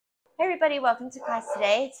Hey everybody, welcome to class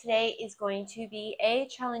today. Today is going to be a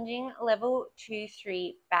challenging level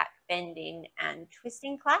 2-3 back bending and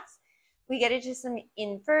twisting class. We get into some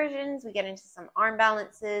inversions, we get into some arm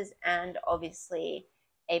balances, and obviously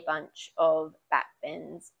a bunch of back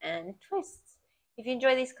bends and twists. If you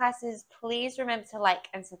enjoy these classes, please remember to like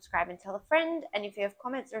and subscribe and tell a friend. And if you have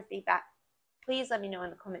comments or feedback, please let me know in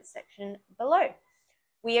the comments section below.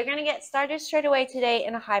 We are going to get started straight away today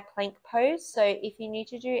in a high plank pose. So if you need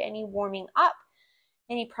to do any warming up,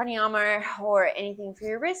 any pranayama or anything for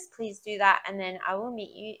your wrist, please do that. And then I will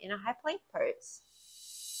meet you in a high plank pose.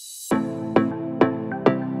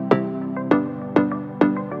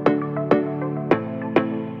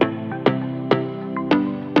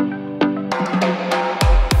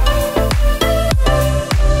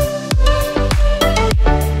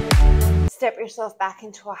 Step yourself back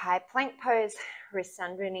into a high plank pose, wrists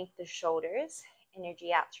underneath the shoulders,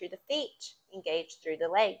 energy out through the feet, engage through the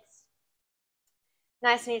legs.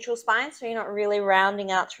 Nice neutral spine, so you're not really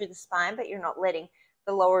rounding out through the spine, but you're not letting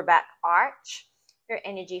the lower back arch. Your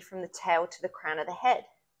energy from the tail to the crown of the head.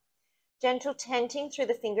 Gentle tenting through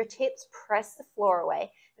the fingertips, press the floor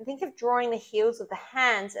away, and think of drawing the heels of the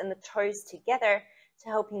hands and the toes together to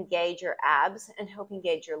help engage your abs and help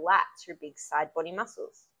engage your lats, your big side body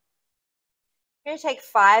muscles. You're going to take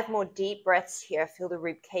 5 more deep breaths here. Feel the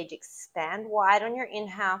rib cage expand wide on your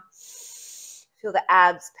inhale. Feel the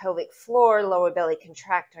abs, pelvic floor, lower belly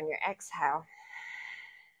contract on your exhale.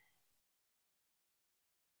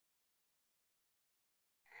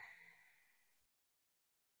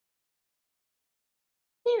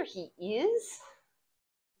 There he is.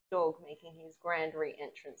 Dog making his grand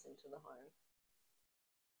re-entrance into the home.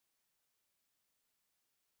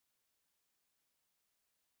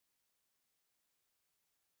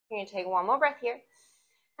 You're going to take 1 more breath here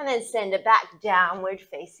and then send it back, downward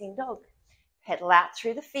facing dog. Pedal out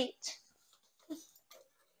through the feet.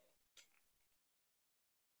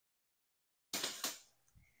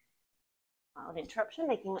 Mild interruption,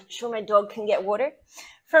 making sure my dog can get water.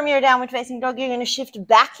 From your downward facing dog, you're going to shift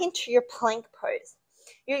back into your plank pose.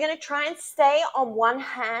 You're going to try and stay on one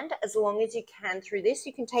hand as long as you can through this.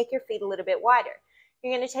 You can take your feet a little bit wider.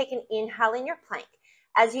 You're going to take an inhale in your plank.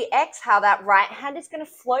 As you exhale, that right hand is going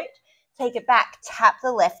to float. Take it back, tap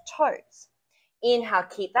the left toes. Inhale,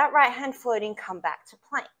 keep that right hand floating, come back to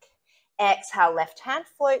plank. Exhale, left hand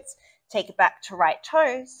floats, take it back to right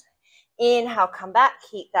toes. Inhale, come back,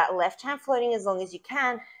 keep that left hand floating as long as you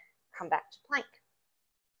can, come back to plank.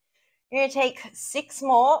 You're going to take 6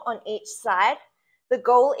 more on each side. The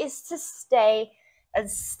goal is to stay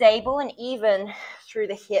as stable and even through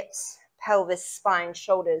the hips, pelvis, spine,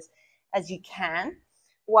 shoulders as you can,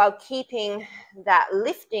 while keeping that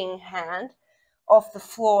lifting hand off the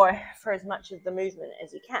floor for as much of the movement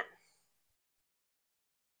as you can.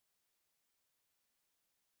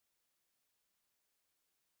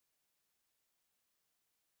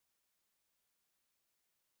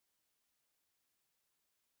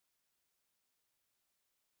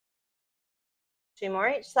 Two more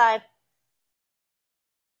each side.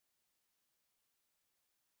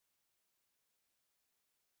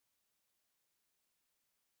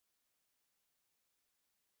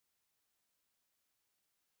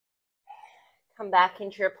 Come back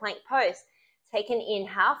into your plank pose. Take an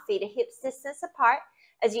inhale, feet are hips distance apart.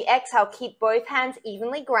 As you exhale, keep both hands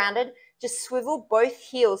evenly grounded. Just swivel both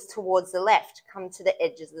heels towards the left. Come to the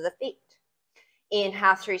edges of the feet.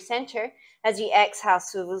 Inhale through center. As you exhale,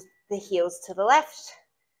 swivel the heels to the left,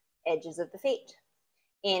 edges of the feet.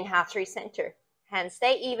 Inhale through center. Hands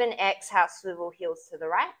stay even. Exhale, swivel heels to the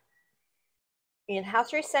right. Inhale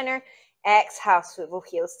through center. Exhale, swivel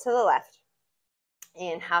heels to the left.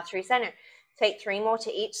 Inhale through center. Take 3 more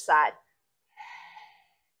to each side.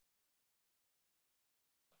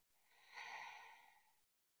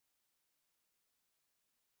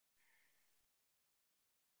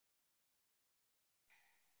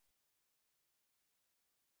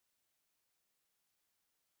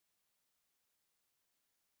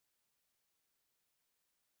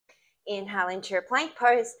 Inhale into your plank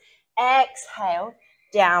pose. Exhale,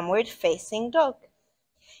 downward facing dog.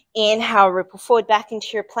 Inhale, ripple forward back into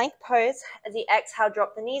your plank pose. As you exhale,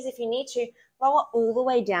 drop the knees if you need to. Lower all the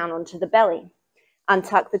way down onto the belly.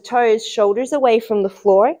 Untuck the toes, shoulders away from the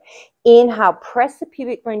floor. Inhale, press the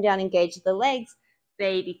pubic bone down, engage the legs.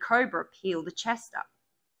 Baby cobra, peel the chest up.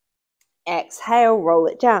 Exhale, roll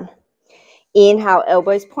it down. Inhale,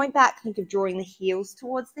 elbows point back. Think of drawing the heels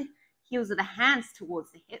towards the heels of the hands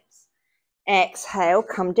towards the hips. Exhale,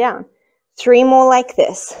 come down. 3 more like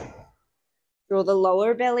this. Draw the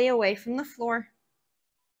lower belly away from the floor.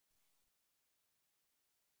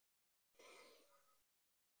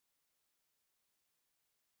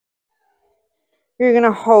 You're going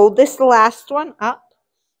to hold this last one up.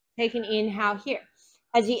 Take an inhale here.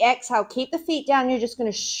 As you exhale, keep the feet down. You're just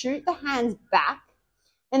going to shoot the hands back.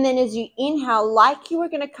 And then as you inhale, like you are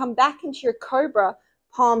going to come back into your cobra,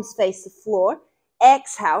 palms face the floor.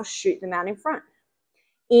 Exhale, shoot them out in front.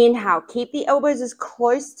 Inhale, keep the elbows as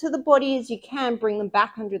close to the body as you can. Bring them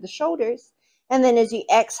back under the shoulders. And then as you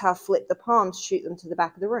exhale, flip the palms, shoot them to the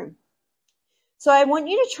back of the room. So I want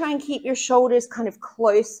you to try and keep your shoulders kind of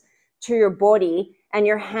close to your body and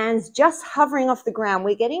your hands just hovering off the ground.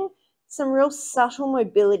 We're getting some real subtle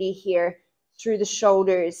mobility here through the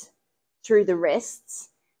shoulders, through the wrists.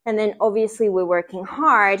 And then obviously we're working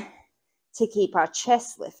hard to keep our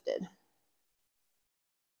chest lifted.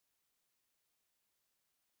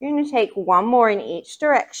 You're going to take one more in each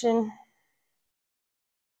direction.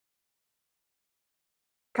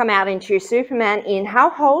 Come out into your Superman. Inhale,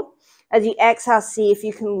 hold. As you exhale, see if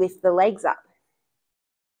you can lift the legs up.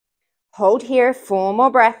 Hold here, 4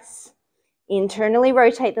 more breaths. Internally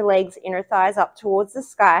rotate the legs, inner thighs up towards the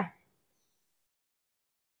sky.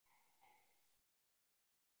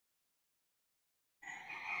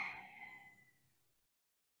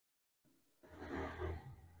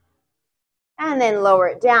 And then lower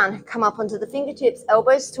it down. Come up onto the fingertips,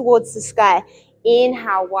 elbows towards the sky.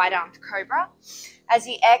 Inhale, wide-armed cobra. As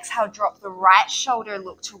you exhale, drop the right shoulder,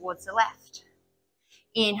 look towards the left.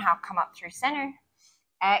 Inhale, come up through center.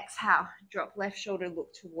 Exhale, drop left shoulder,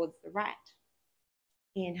 look towards the right.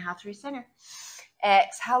 Inhale through center.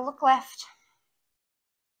 Exhale, look left.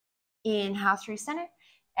 Inhale through center.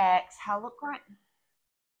 Exhale, look right.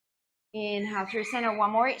 Inhale through center.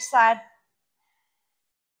 One more each side.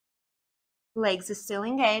 Legs are still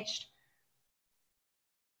engaged.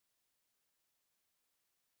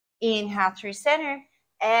 Inhale through center.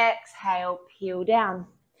 Exhale, peel down.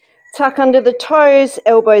 Tuck under the toes,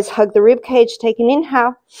 elbows hug the rib cage. Take an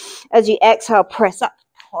inhale. As you exhale, press up,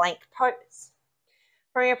 plank pose.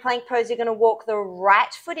 From your plank pose, you're going to walk the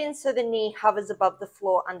right foot in so the knee hovers above the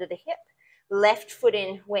floor under the hip. Left foot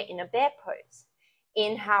in, we're in a bear pose.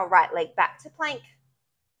 Inhale, right leg back to plank.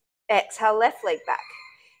 Exhale, left leg back.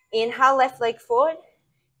 Inhale, left leg forward.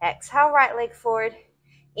 Exhale, right leg forward.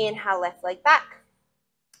 Inhale, left leg back.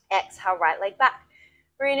 Exhale, right leg back.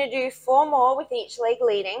 We're going to do 4 more with each leg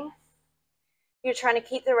leading. You're trying to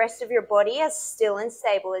keep the rest of your body as still and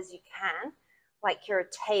stable as you can, like you're a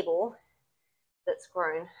table that's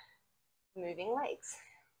grown moving legs.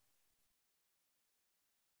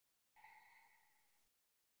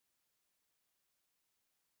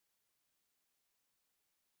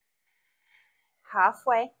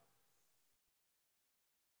 Halfway.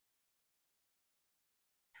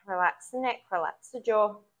 Relax the neck, relax the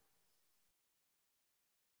jaw.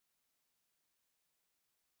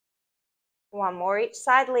 One more each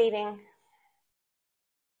side leading.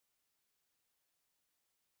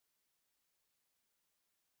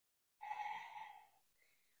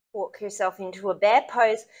 Walk yourself into a bear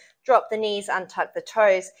pose. Drop the knees, untuck the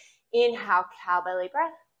toes. Inhale, cow belly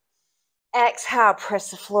breath. Exhale,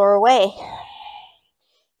 press the floor away.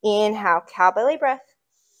 Inhale, cow belly breath.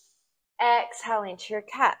 Exhale into your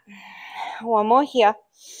cat. One more here.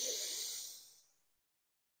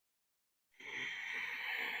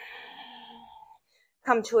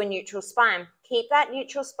 Come to a neutral spine. Keep that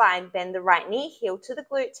neutral spine. Bend the right knee, heel to the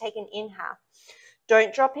glute. Take an inhale.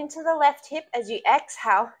 Don't drop into the left hip. As you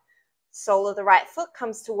exhale, sole of the right foot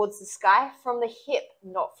comes towards the sky from the hip,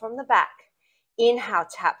 not from the back. Inhale,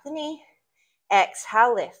 tap the knee.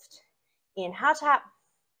 Exhale, lift. Inhale, tap.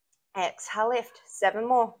 Exhale, lift. 7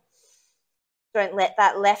 more. Don't let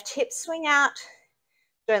that left hip swing out.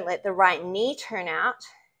 Don't let the right knee turn out.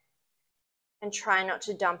 And try not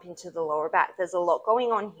to dump into the lower back. There's a lot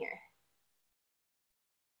going on here.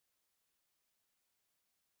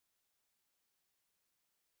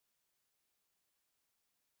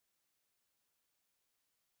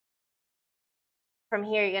 From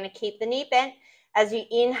here, you're going to keep the knee bent. As you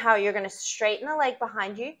inhale, you're going to straighten the leg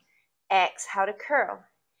behind you. Exhale to curl.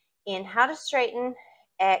 Inhale to straighten.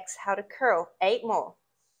 Exhale to curl. 8 more.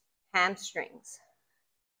 Hamstrings.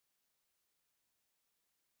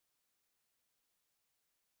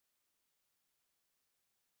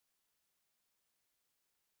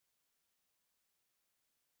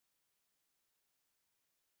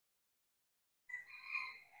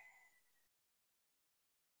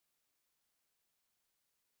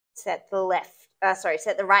 Set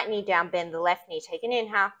the right knee down, bend the left knee. Take an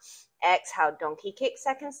inhale. Exhale, donkey kick,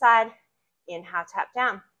 second side. Inhale, tap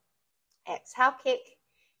down. Exhale, kick.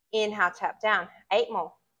 Inhale, tap down. 8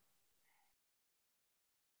 more.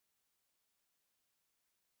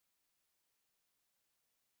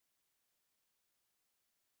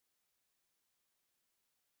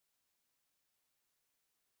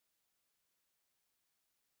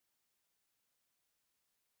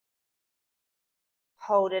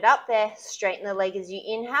 Hold it up there. Straighten the leg as you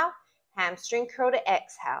inhale. Hamstring curl to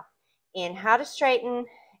exhale. Inhale to straighten.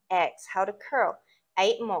 Exhale to curl.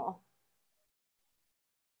 8 more.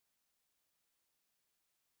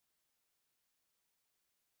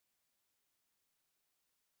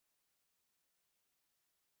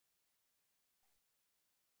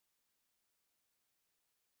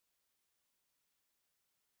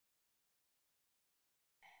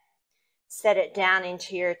 Set it down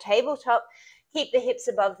into your tabletop. Keep the hips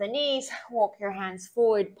above the knees. Walk your hands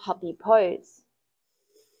forward, puppy pose.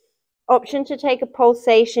 Option to take a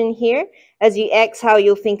pulsation here. As you exhale,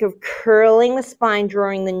 you'll think of curling the spine,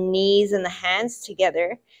 drawing the knees and the hands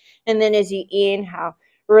together. And then as you inhale,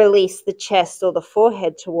 release the chest or the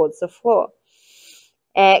forehead towards the floor.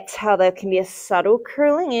 Exhale, there can be a subtle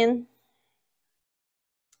curling in.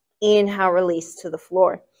 Inhale, release to the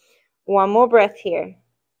floor. One more breath here.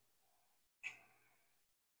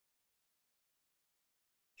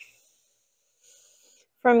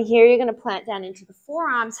 From here, you're going to plant down into the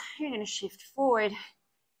forearms. You're going to shift forward,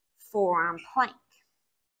 forearm plank.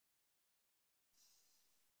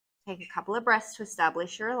 Take a couple of breaths to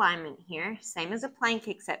establish your alignment here. Same as a plank,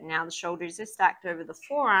 except now the shoulders are stacked over the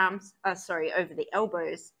forearms, over the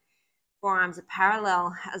elbows. Forearms are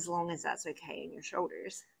parallel, as long as that's okay in your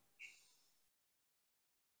shoulders.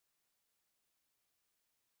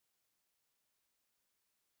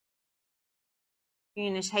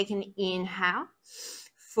 You're going to take an inhale,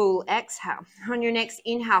 full exhale. On your next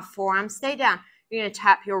inhale, forearms stay down. You're going to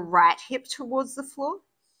tap your right hip towards the floor.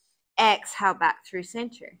 Exhale back through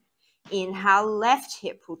center. Inhale, left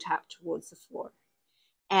hip will tap towards the floor.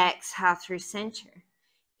 Exhale through center.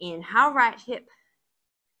 Inhale, right hip.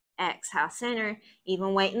 Exhale, center.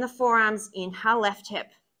 Even weight in the forearms. Inhale, left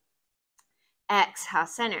hip. Exhale,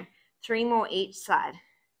 center. 3 more each side.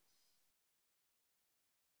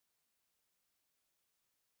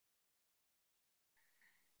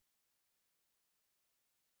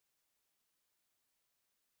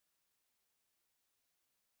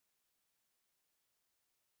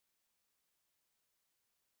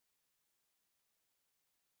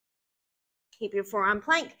 Keep your forearm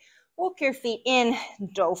plank. Walk your feet in,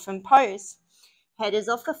 dolphin pose. Head is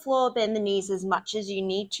off the floor, bend the knees as much as you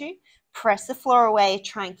need to. Press the floor away,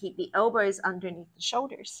 try and keep the elbows underneath the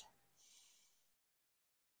shoulders.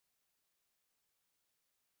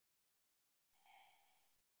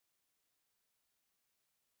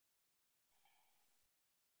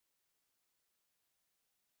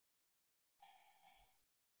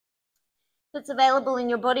 If it's available in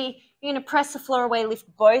your body, you're going to press the floor away, lift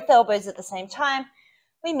both elbows at the same time.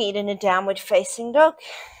 We meet in a downward facing dog.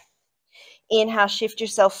 Inhale, shift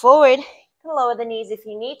yourself forward. You can lower the knees if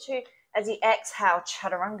you need to. As you exhale,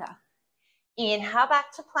 chaturanga. Inhale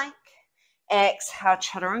back to plank. Exhale,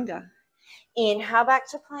 chaturanga. Inhale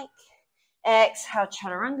back to plank. Exhale,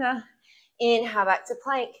 chaturanga. Inhale back to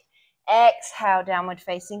plank. Exhale, downward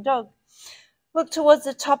facing dog. Look towards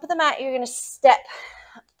the top of the mat. You're going to step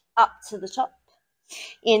up to the top.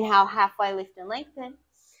 Inhale, halfway lift and lengthen.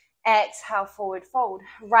 Exhale, forward fold.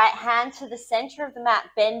 Right hand to the center of the mat.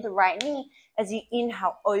 Bend the right knee. As you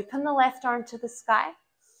inhale, open the left arm to the sky.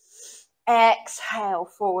 Exhale,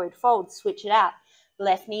 forward fold. Switch it out.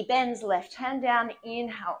 Left knee bends, left hand down.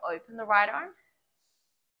 Inhale, open the right arm.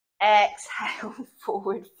 Exhale,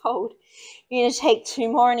 forward fold. You're going to take 2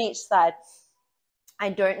 more on each side. I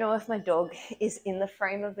don't know if my dog is in the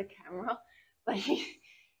frame of the camera, but he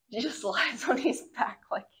just lies on his back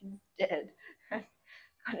like he's dead and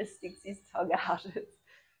kind of sticks his tongue out.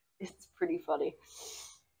 It's pretty funny.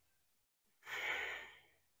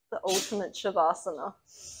 The ultimate Shavasana.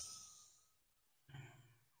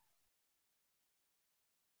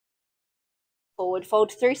 Forward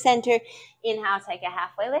fold through center. Inhale, take a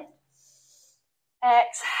halfway lift.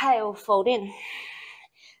 Exhale, fold in.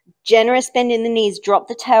 Generous bend in the knees. Drop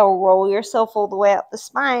the tail. Roll yourself all the way up the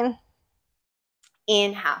spine.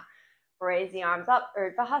 Inhale. Raise the arms up.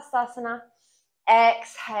 Urdhva Hastasana.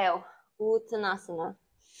 Exhale. Uttanasana.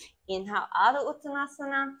 Inhale, Adho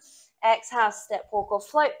Uttanasana. Exhale, step, walk, or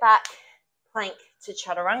float back. Plank to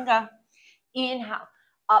chaturanga. Inhale,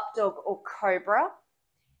 up dog or cobra.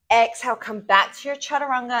 Exhale, come back to your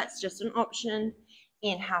chaturanga. It's just an option.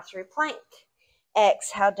 Inhale through plank.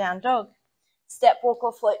 Exhale, down dog. Step, walk,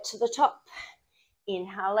 or float to the top.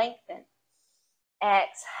 Inhale, lengthen.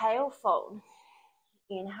 Exhale, fold.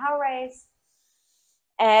 Inhale, raise.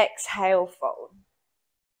 Exhale, fold.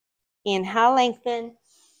 Inhale, lengthen.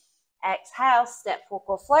 Exhale, step, walk,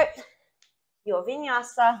 or float. Your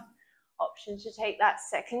vinyasa. Option to take that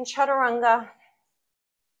second chaturanga.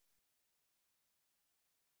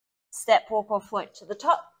 Step, walk, or float to the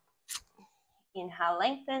top. Inhale,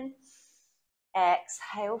 lengthen.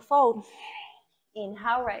 Exhale, fold.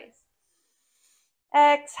 Inhale, raise.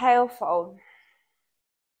 Exhale, fold.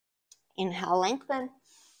 Inhale, lengthen.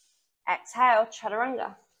 Exhale,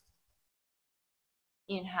 chaturanga.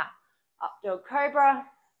 Inhale, up dog cobra.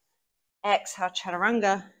 Exhale,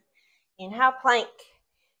 chaturanga. Inhale, plank.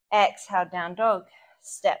 Exhale, down dog.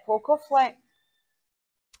 Step, walk or float.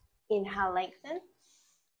 Inhale, lengthen.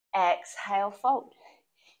 Exhale, fold.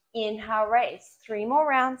 Inhale, raise. 3 more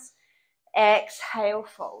rounds. Exhale,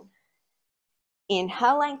 fold.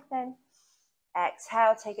 Inhale, lengthen.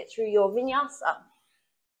 Exhale, take it through your vinyasa.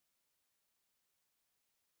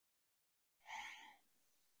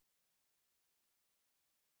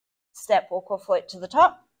 Step, walk or float to the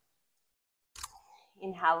top.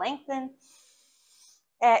 Inhale, lengthen.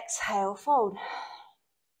 Exhale, fold.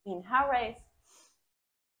 Inhale, raise.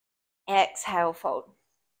 Exhale, fold.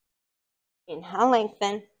 Inhale,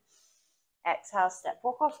 lengthen. Exhale, step,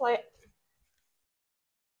 walk or float.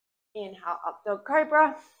 Inhale, up dog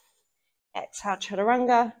cobra. Exhale,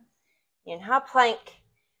 chaturanga. Inhale, plank.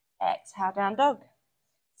 Exhale, down dog.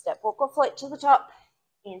 Step, walk or float to the top.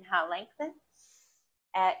 Inhale, lengthen.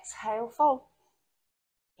 Exhale, fold.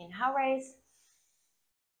 Inhale, raise.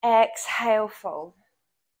 Exhale, fold.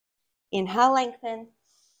 Inhale, lengthen.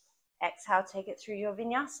 Exhale, take it through your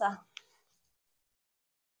vinyasa.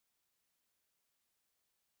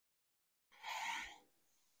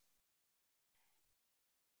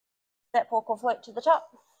 Step, walk or float to the top.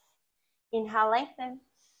 Inhale, lengthen.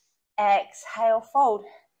 Exhale, fold.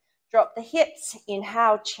 Drop the hips.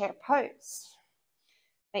 Inhale, chair pose.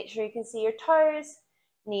 Make sure you can see your toes.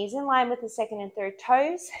 Knees in line with the second and third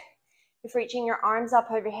toes. If reaching your arms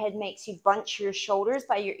up overhead makes you bunch your shoulders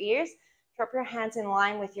by your ears, drop your hands in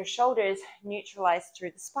line with your shoulders, neutralize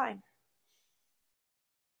through the spine.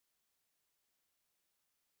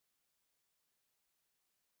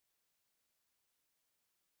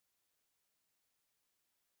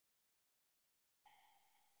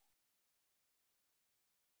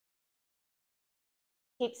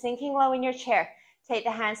 Keep sinking low in your chair. Take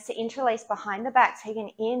the hands to interlace behind the back. Take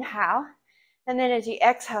an inhale. And then as you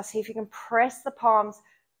exhale, see if you can press the palms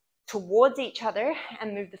towards each other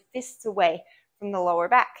and move the fists away from the lower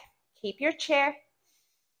back. Keep your chair. If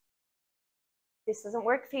this doesn't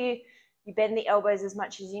work for you, you bend the elbows as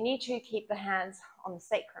much as you need to. Keep the hands on the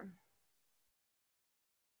sacrum.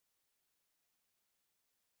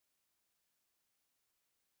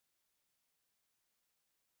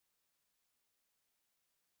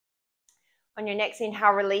 On your next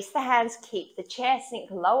inhale, release the hands, keep the chair,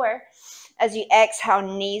 sink lower. As you exhale,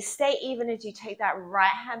 knees stay even as you take that right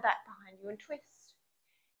hand back behind you and twist.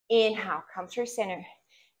 Inhale, come through center.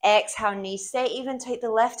 Exhale, knees stay even, take the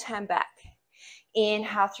left hand back.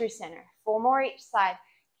 Inhale through center. 4 more each side.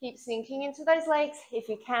 Keep sinking into those legs. If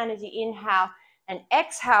you can, as you inhale and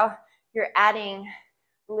exhale, you're adding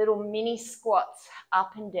little mini squats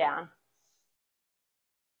up and down.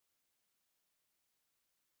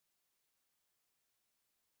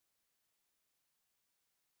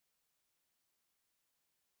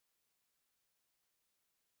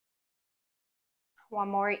 One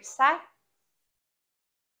more each side.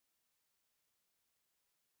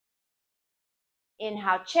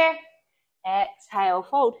 Inhale, chair. Exhale,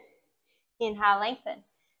 fold. Inhale, lengthen.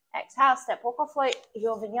 Exhale, step, walk or float,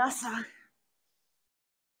 your vinyasa.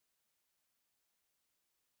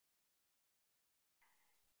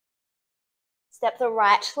 Step the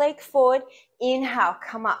right leg forward. Inhale,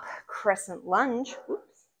 come up, crescent lunge.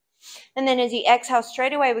 Whoops. And then as you exhale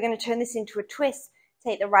straight away, we're going to turn this into a twist.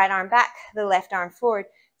 Take the right arm back, the left arm forward.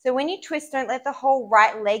 So when you twist, don't let the whole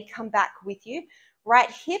right leg come back with you. Right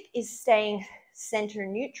hip is staying center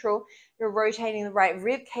neutral. You're rotating the right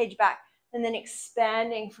rib cage back and then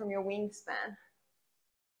expanding from your wingspan.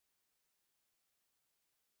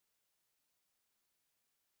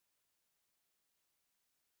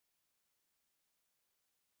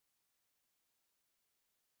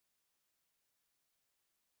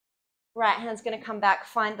 Right hand's going to come back,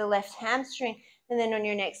 find the left hamstring, and then on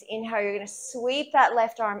your next inhale, you're going to sweep that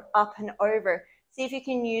left arm up and over. See if you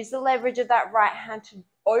can use the leverage of that right hand to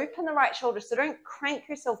open the right shoulder. So don't crank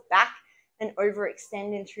yourself back and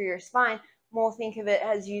overextend in through your spine. More think of it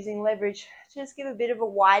as using leverage to just give a bit of a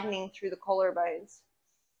widening through the collarbones.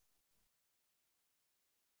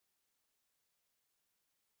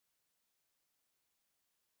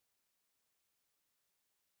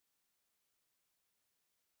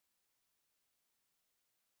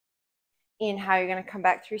 Inhale, you're going to come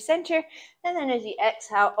back through center. And then as you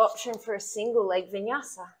exhale, option for a single leg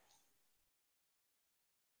vinyasa.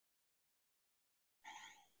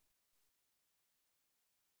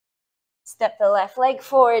 Step the left leg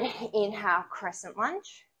forward, inhale, crescent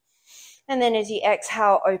lunge. And then as you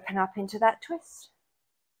exhale, open up into that twist.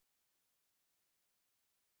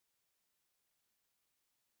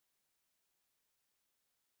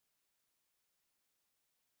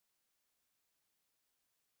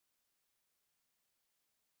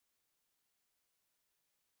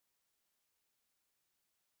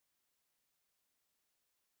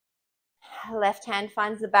 Left hand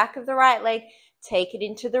finds the back of the right leg. Take it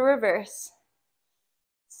into the reverse.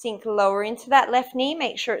 Sink lower into that left knee.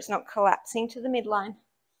 Make sure it's not collapsing to the midline.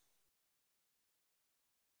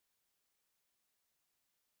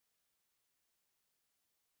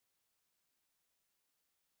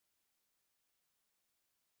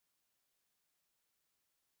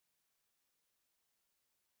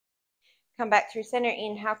 Come back through center.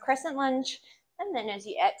 Inhale, crescent lunge. And then as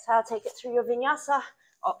you exhale, take it through your vinyasa.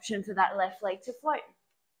 Option for that left leg to float.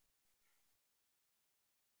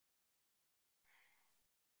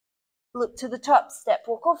 Look to the top, step,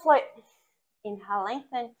 walk, or float. Inhale,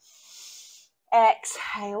 lengthen.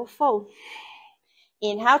 Exhale, fold.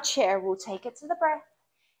 Inhale, chair. We'll take it to the breath.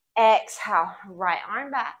 Exhale, right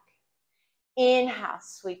arm back. Inhale,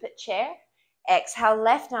 sweep it, chair. Exhale,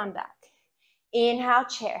 left arm back. Inhale,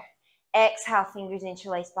 chair. Exhale, fingers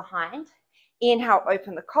interlace behind. Inhale,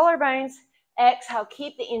 open the collarbones. Exhale,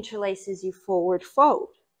 keep the interlace as you forward fold.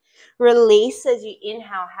 Release as you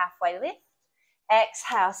inhale, halfway lift.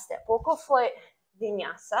 Exhale, step, walk, or float,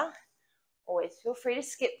 vinyasa. Always feel free to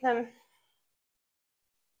skip them.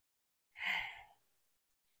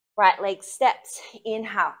 Right leg steps.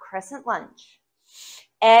 Inhale, crescent lunge.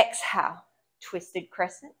 Exhale, twisted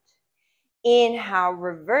crescent. Inhale,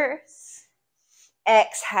 reverse.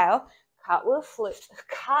 Exhale, cartwheel flow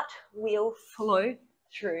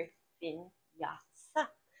through vinyasa.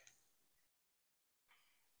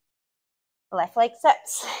 Left leg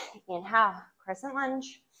steps. Inhale, crescent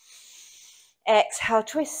lunge. Exhale,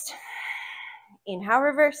 twist. Inhale,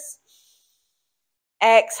 reverse.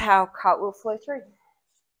 Exhale, cartwheel flow through.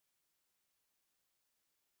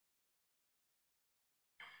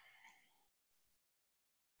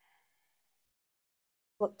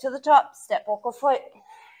 Look to the top, step, walk, or float.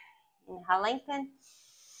 Inhale, lengthen.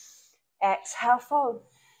 Exhale, fold.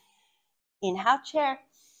 Inhale, chair.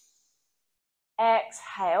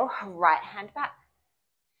 Exhale, right hand back.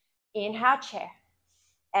 Inhale, chair.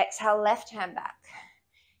 Exhale, left hand back.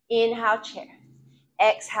 Inhale, chair.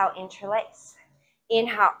 Exhale, interlace.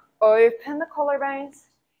 Inhale, open the collarbones.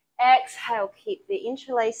 Exhale, keep the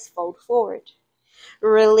interlace, fold forward.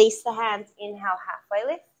 Release the hands. Inhale,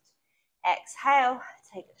 halfway lift. Exhale,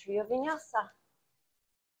 take it through your vinyasa.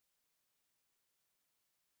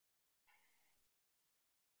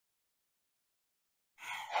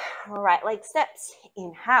 Right leg steps.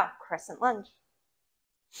 Inhale, crescent lunge.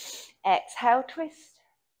 Exhale, twist.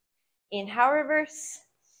 Inhale, reverse.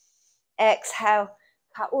 Exhale,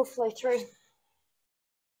 cartwheel flow through.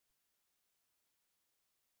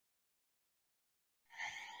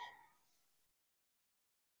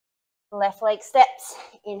 Left leg steps.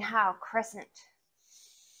 Inhale, crescent.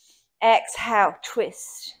 Exhale,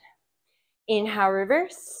 twist. Inhale,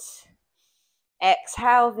 reverse.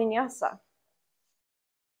 Exhale, vinyasa.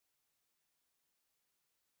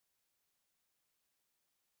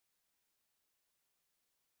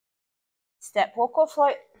 Step, walk, or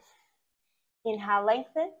float. Inhale,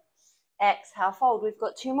 lengthen. Exhale, fold. We've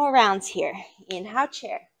got 2 more rounds here. Inhale,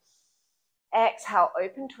 chair. Exhale,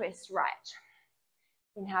 open, twist, right.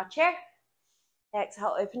 Inhale, chair.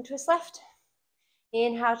 Exhale, open, twist, left.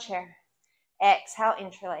 Inhale, chair. Exhale,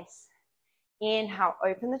 interlace. Inhale,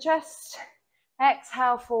 open the chest.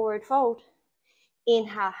 Exhale, forward fold.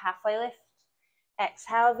 Inhale, halfway lift.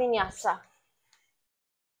 Exhale, vinyasa.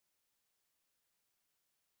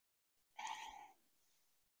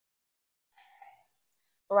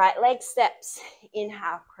 Right leg steps.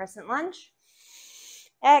 Inhale, crescent lunge.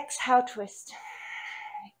 Exhale, twist.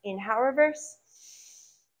 Inhale, reverse.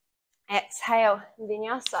 Exhale,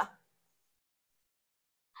 vinyasa.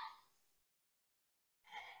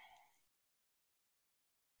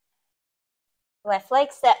 Left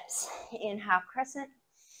leg steps. Inhale, crescent.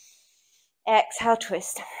 Exhale,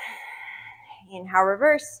 twist. Inhale,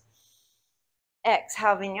 reverse.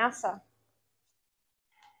 Exhale, vinyasa.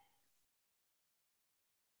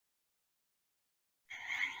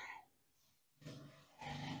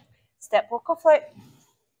 Step, walk, or float.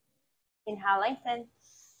 Inhale, lengthen.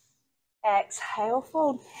 Exhale,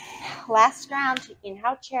 fold. Last round.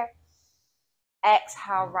 Inhale, chair.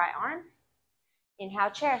 Exhale, right arm. Inhale,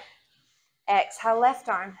 chair. Exhale, left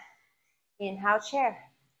arm. Inhale, chair.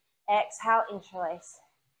 Exhale, interlace.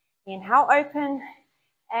 Inhale, open.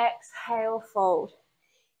 Exhale, fold.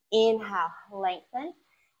 Inhale, lengthen.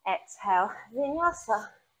 Exhale, vinyasa.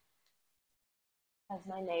 As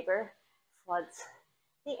my neighbor floods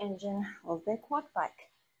the engine of their quad bike.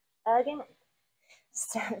 Again,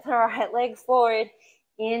 step the right leg forward.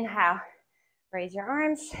 Inhale, raise your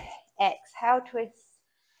arms. Exhale, twist.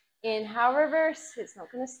 Inhale, reverse. It's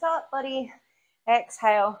not going to stop, buddy.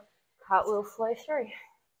 Exhale, cartwheel flow through.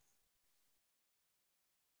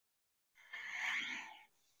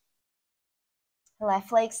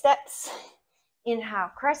 Left leg steps.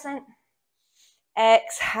 Inhale, crescent.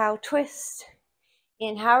 Exhale, twist.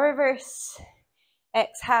 Inhale, reverse.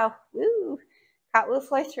 Exhale, woo, cartwheel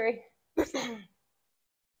flow through.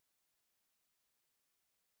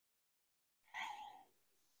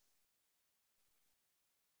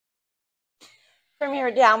 From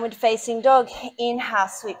your downward facing dog, inhale,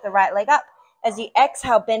 sweep the right leg up. As you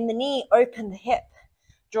exhale, bend the knee, open the hip.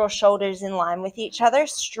 Draw shoulders in line with each other.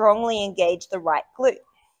 Strongly engage the right glute.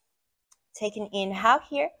 Take an inhale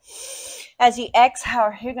here. As you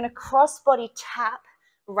exhale, you're going to cross body tap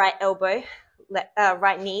right elbow,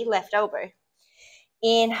 right knee, left elbow.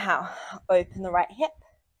 Inhale, open the right hip.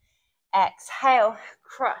 Exhale,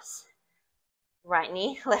 cross. Right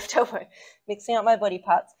knee, left elbow. Mixing up my body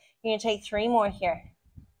parts. You're going to take 3 more here.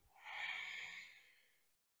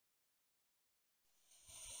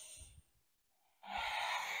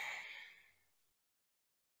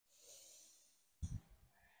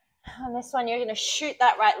 On this one, you're going to shoot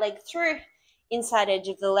that right leg through. Inside edge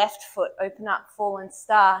of the left foot. Open up, fallen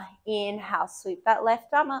star. Inhale, sweep that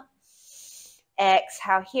left arm up.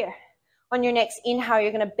 Exhale here. On your next inhale,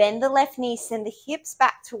 you're going to bend the left knee, send the hips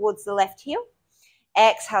back towards the left heel.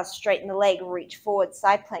 Exhale, straighten the leg, reach forward,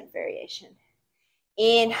 side plank variation.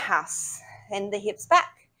 Inhale, send the hips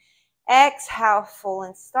back. Exhale,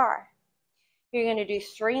 fallen star. You're going to do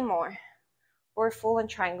 3 more, or fallen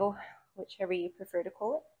triangle, whichever you prefer to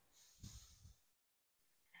call it.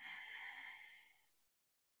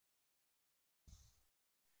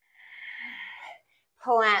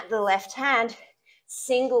 Plant the left hand,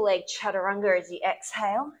 single leg chaturanga as you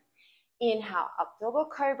exhale. Inhale, up dog or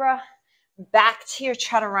cobra. Back to your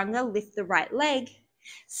chaturanga, lift the right leg.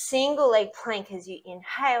 Single leg plank as you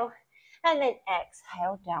inhale, and then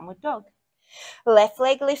exhale, downward dog. Left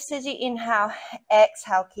leg lifts as you inhale.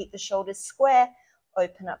 Exhale, keep the shoulders square.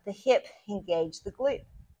 Open up the hip, engage the glute.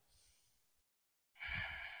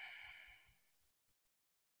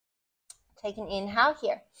 Take an inhale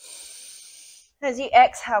here. As you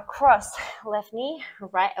exhale, cross, left knee,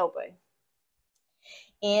 right elbow.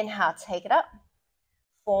 Inhale, take it up.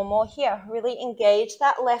 4 more here. Really engage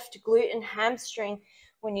that left glute and hamstring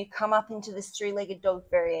when you come up into this 3-legged dog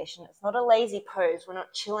variation. It's not a lazy pose. We're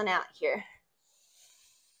not chilling out here.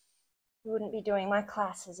 You wouldn't be doing my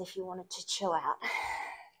classes if you wanted to chill out.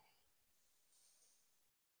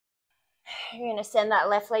 You're going to send that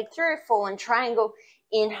left leg through, fallen triangle.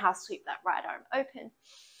 Inhale, sweep that right arm open.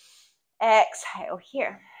 Exhale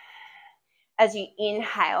here. As you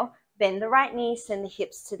inhale, bend the right knee, send the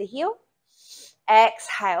hips to the heel.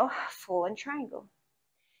 Exhale, fallen triangle.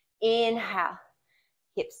 Inhale,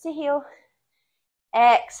 hips to heel.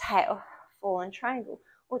 Exhale, fallen triangle.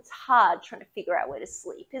 Oh, it's hard trying to figure out where to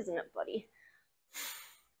sleep, isn't it, buddy?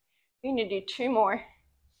 You're going to do 2 more.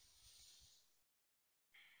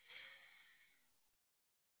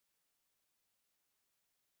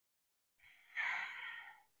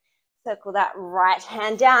 Circle that right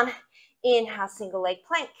hand down. Inhale, single leg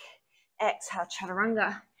plank. Exhale,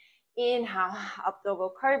 chaturanga. Inhale, up dog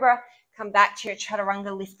or cobra. Come back to your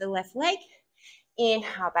chaturanga, lift the left leg.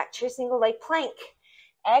 Inhale, back to your single leg plank.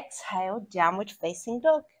 Exhale, downward facing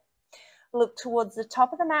dog. Look towards the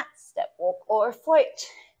top of the mat, step, walk, or float.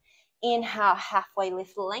 Inhale, halfway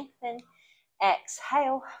lift, lengthen.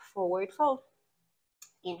 Exhale, forward fold.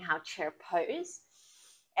 Inhale, chair pose.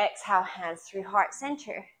 Exhale, hands through heart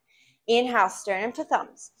center. Inhale, sternum to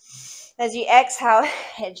thumbs. As you exhale,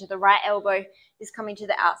 edge of the right elbow is coming to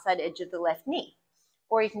the outside edge of the left knee.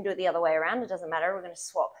 Or you can do it the other way around. It doesn't matter. We're going to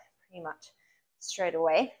swap pretty much straight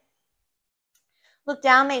away. Look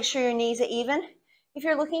down. Make sure your knees are even. If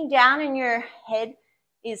you're looking down and your head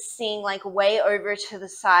is seeing like way over to the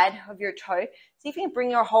side of your toe, see if you can bring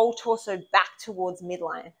your whole torso back towards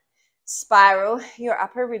midline. Spiral your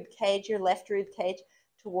upper rib cage, your left rib cage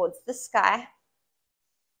towards the sky.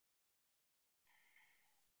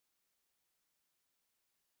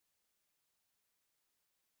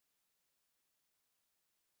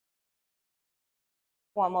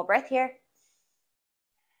 One more breath here.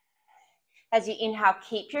 As you inhale,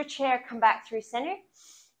 keep your chair, come back through center.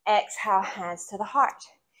 Exhale, hands to the heart.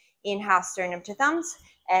 Inhale, sternum to thumbs.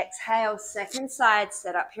 Exhale, second side,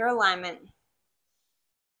 set up your alignment.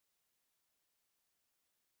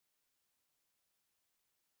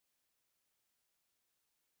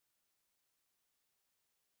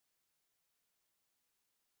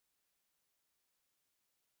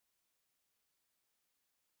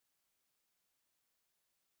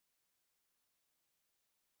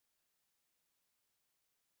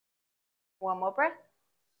 One more breath.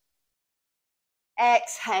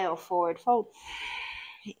 Exhale, forward fold.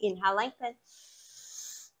 Inhale, lengthen.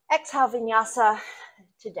 Exhale, vinyasa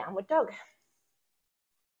to downward dog.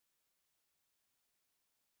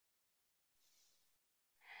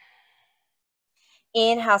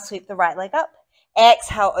 Inhale, sweep the right leg up.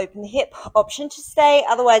 Exhale, open the hip. Option to stay,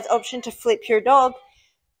 otherwise option to flip your dog.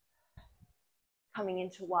 Coming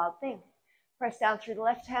into wild thing. Press down through the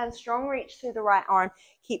left hand, strong reach through the right arm.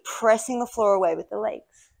 Keep pressing the floor away with the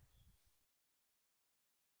legs.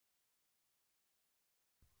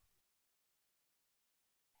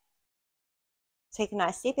 Take a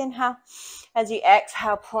nice deep inhale. As you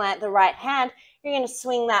exhale, plant the right hand. You're going to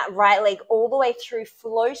swing that right leg all the way through,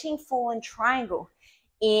 floating fallen triangle.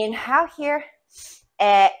 Inhale here.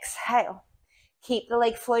 Exhale. Keep the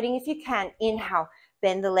leg floating if you can. Inhale.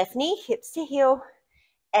 Bend the left knee, hips to heel.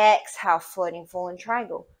 Exhale, floating fallen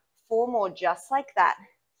triangle. 4 more just like that.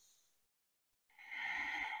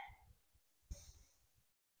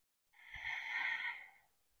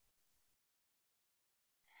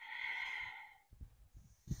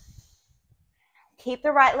 Keep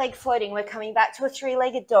the right leg floating. We're coming back to a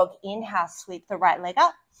 3-legged dog. Inhale, sweep the right leg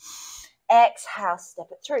up. Exhale, step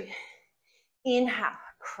it through. Inhale,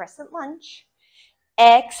 crescent lunge.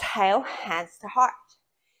 Exhale, hands to heart.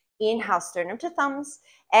 Inhale, sternum to thumbs.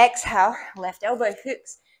 Exhale, left elbow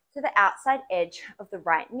hooks to the outside edge of the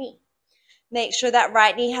right knee. Make sure that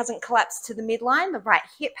right knee hasn't collapsed to the midline. The right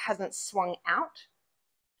hip hasn't swung out.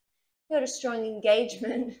 Got a strong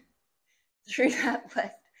engagement through that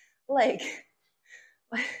left leg.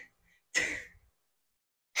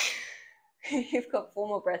 You've got 4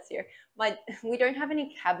 more breaths here. We don't have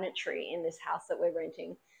any cabinetry in this house that we're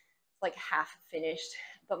renting. It's like half finished,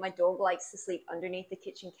 but my dog likes to sleep underneath the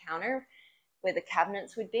kitchen counter where the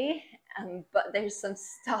cabinets would be, but there's some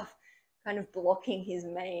stuff kind of blocking his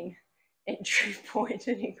main entry point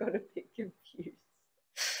and he got a bit confused.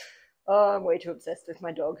 Oh, I'm way too obsessed with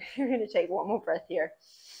my dog. You're going to take 1 more breath here.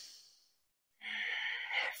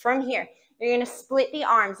 From here, you're going to split the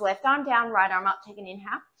arms, left arm down, right arm up, take an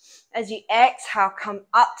inhale. As you exhale, come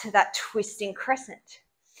up to that twisting crescent.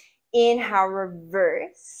 Inhale,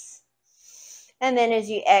 reverse. And then as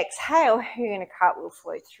you exhale, you're going to cartwheel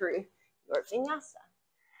flow through your vinyasa.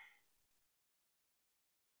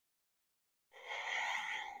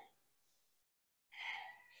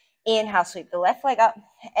 Inhale, sweep the left leg up.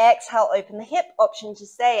 Exhale, open the hip. Option to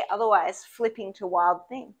stay, otherwise flipping to wild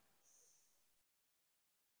thing.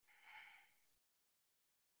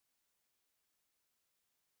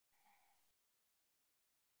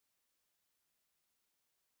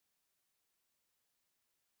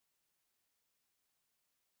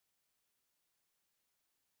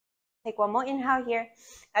 Take 1 more inhale here.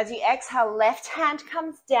 As you exhale, left hand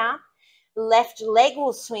comes down. Left leg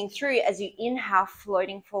will swing through as you inhale,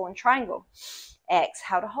 floating fallen triangle.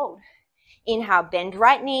 Exhale to hold. Inhale, bend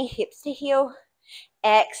right knee, hips to heel.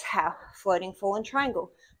 Exhale, floating fallen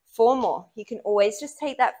triangle. 4 more. You can always just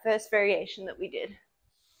take that first variation that we did.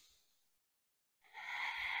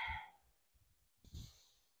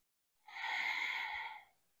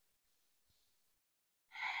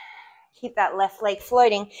 Keep that left leg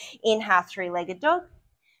floating. Inhale, 3-legged dog.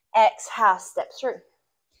 Exhale, step through.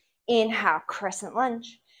 Inhale, crescent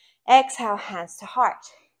lunge. Exhale, hands to heart.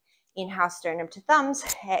 Inhale, sternum to thumbs.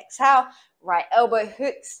 Exhale, right elbow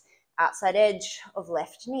hooks, outside edge of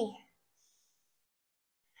left knee.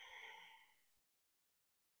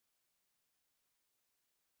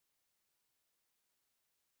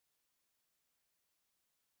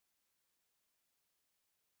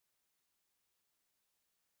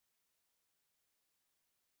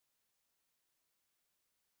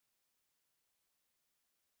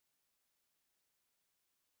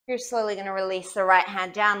 You're slowly going to release the right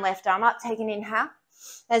hand down, left arm up, take an inhale.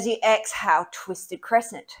 As you exhale, twisted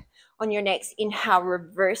crescent. On your next inhale,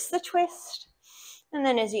 reverse the twist. And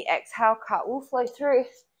then as you exhale, cartwheel flow through,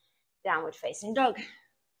 downward facing dog.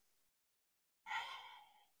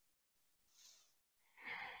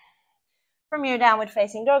 From your downward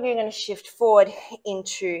facing dog, you're going to shift forward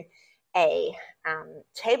into a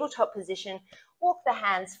tabletop position. Walk the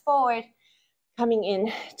hands forward, coming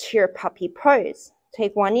in to your puppy pose.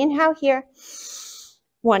 Take 1 inhale here,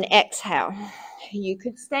 1 exhale. you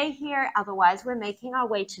could stay here. Otherwise, we're making our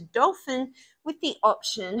way to dolphin with the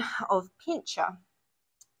option of pincher.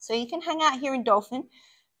 So you can hang out here in dolphin.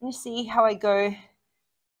 You see how I go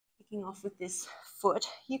kicking off with this foot.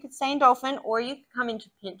 You could stay in dolphin or you could come into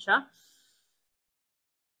pincher.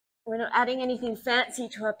 We're not adding anything fancy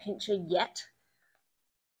to our pincher yet.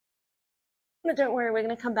 But don't worry, we're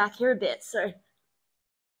going to come back here a bit. So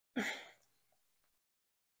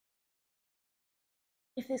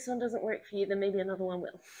if this one doesn't work for you, then maybe another one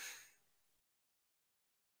will.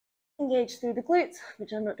 Engage through the glutes,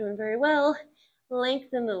 which I'm not doing very well.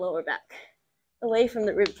 Lengthen the lower back away from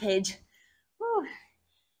the rib cage. Whew.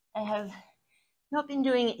 I have not been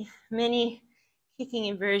doing many kicking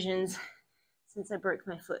inversions since I broke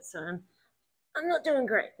my foot, so I'm not doing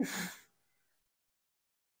great.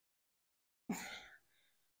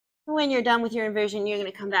 When you're done with your inversion, you're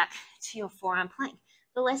going to come back to your forearm plank.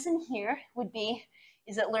 The lesson here would be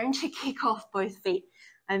is that learn to kick off both feet.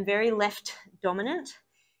 I'm very left dominant,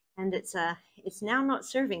 and it's now not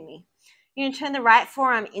serving me. You're going to turn the right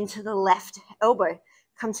forearm into the left elbow.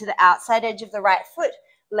 Come to the outside edge of the right foot.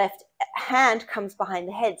 Left hand comes behind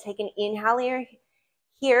the head. Take an inhale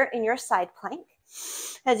here in your side plank.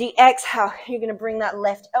 As you exhale, you're going to bring that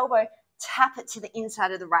left elbow, tap it to the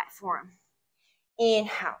inside of the right forearm.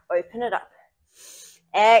 Inhale, open it up.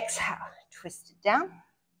 Exhale, twist it down.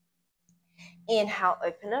 Inhale,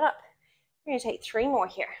 open it up. We're going to take 3 more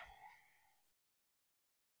here.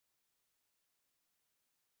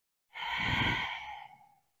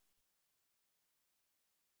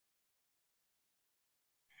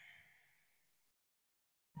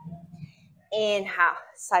 Inhale,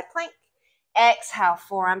 side plank. Exhale,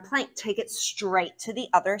 forearm plank. Take it straight to the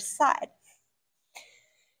other side.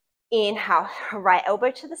 Inhale, right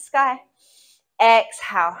elbow to the sky.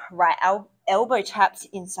 Exhale, right elbow taps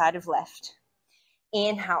inside of left.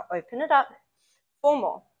 Inhale, open it up. 4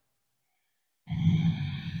 more.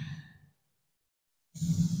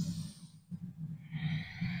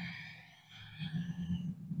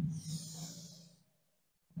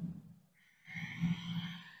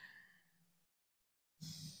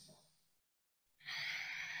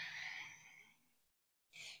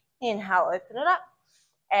 Inhale, open it up.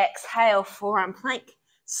 Exhale, forearm plank.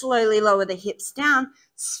 Slowly lower the hips down,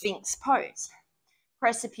 Sphinx pose.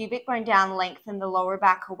 Press the pubic bone down, lengthen the lower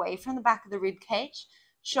back away from the back of the rib cage.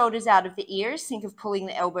 Shoulders out of the ears. Think of pulling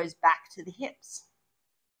the elbows back to the hips.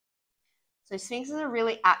 So Sphinx is a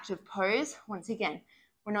really active pose. Once again,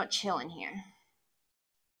 we're not chilling here.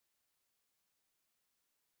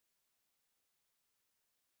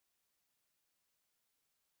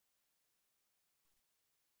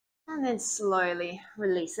 And then slowly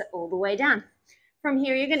release it all the way down. From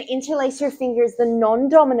here, you're going to interlace your fingers the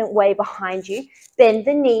non-dominant way behind you. Bend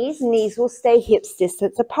the knees. Knees will stay hips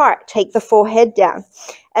distance apart. Take the forehead down.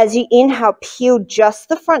 As you inhale, peel just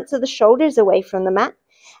the fronts of the shoulders away from the mat.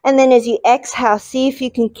 And then as you exhale, see if you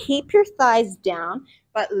can keep your thighs down,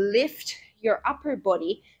 but lift your upper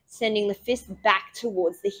body, sending the fist back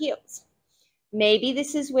towards the heels. Maybe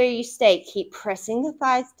this is where you stay. Keep pressing the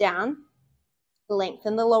thighs down.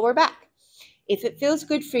 Lengthen the lower back. If it feels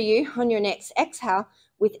good for you on your next exhale,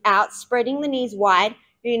 without spreading the knees wide,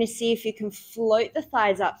 you're going to see if you can float the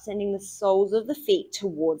thighs up, sending the soles of the feet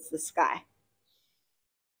towards the sky.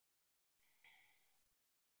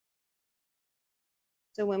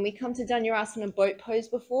 So when we come to Dhanurasana boat pose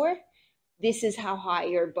before, this is how high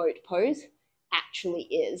your boat pose actually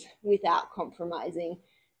is without compromising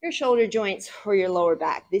your shoulder joints or your lower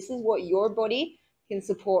back. This is what your body can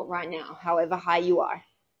support right now, however high you are,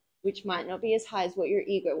 which might not be as high as what your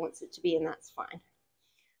ego wants it to be, and that's fine.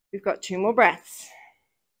 We've got 2 more breaths.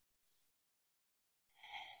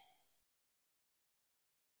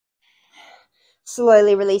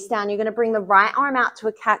 Slowly release down. You're going to bring the right arm out to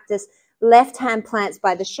a cactus. Left hand plants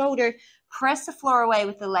by the shoulder. Press the floor away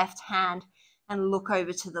with the left hand and look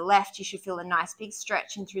over to the left. You should feel a nice big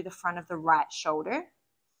stretch in through the front of the right shoulder.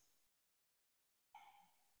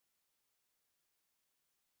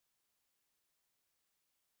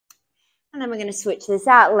 And then we're going to switch this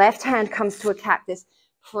out. Left hand comes to a cactus.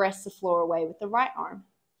 Press the floor away with the right arm.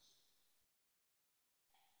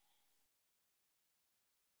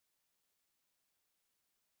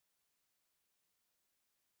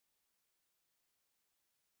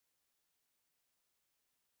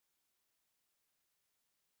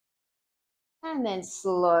 And then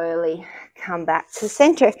slowly come back to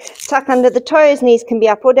center. Tuck under the toes. Knees can be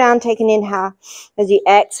up or down. Take an inhale. As you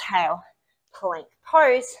exhale, plank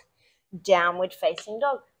pose. Downward facing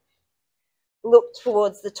dog. Look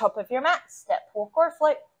towards the top of your mat. Step, walk, or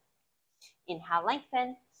float. Inhale,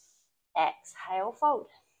 lengthen. Exhale, fold.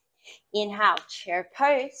 Inhale, chair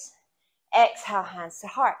pose. Exhale, hands to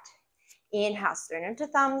heart. Inhale, sternum to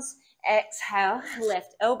thumbs. Exhale,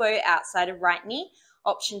 left elbow outside of right knee.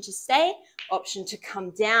 Option to stay, option to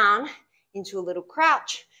come down into a little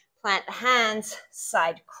crouch. Plant the hands,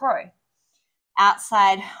 side crow.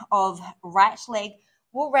 Outside of right leg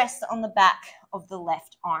will rest on the back of the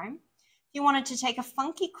left arm. If you wanted to take a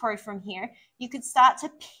funky crow from here, you could start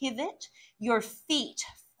to pivot your feet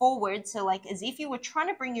forward, so like as if you were trying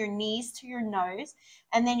to bring your knees to your nose,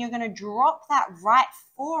 and then you're going to drop that right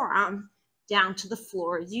forearm down to the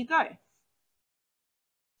floor as you go.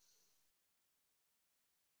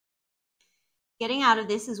 Getting out of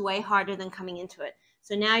this is way harder than coming into it.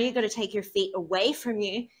 So now you've got to take your feet away from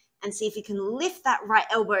you and see if you can lift that right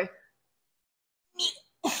elbow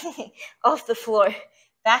off the floor,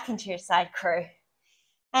 back into your side crow,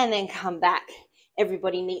 and then come back.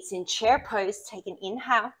 Everybody meets in chair pose. Take an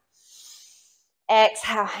inhale.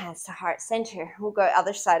 Exhale, hands to heart center. We'll go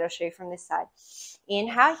other side. I'll show you from this side.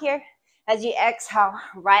 Inhale here. As you exhale,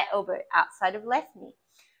 right elbow outside of left knee.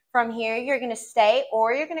 From here, you're going to stay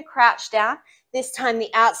or you're going to crouch down. This time,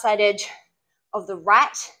 the outside edge of the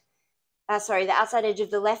the outside edge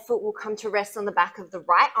of the left foot will come to rest on the back of the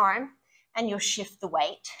right arm, and you'll shift the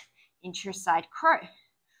weight into your side crow.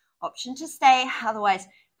 Option to stay, otherwise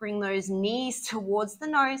bring those knees towards the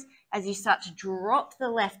nose as you start to drop the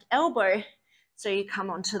left elbow so you come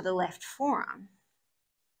onto the left forearm.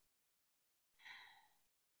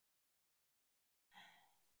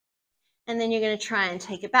 And then you're going to try and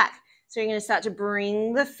take it back. So you're going to start to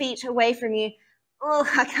bring the feet away from you. Oh,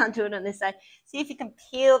 I can't do it on this side. See if you can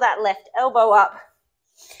peel that left elbow up.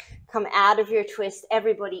 Come out of your twist.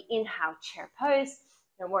 Everybody inhale, chair pose.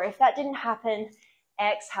 Don't worry if that didn't happen.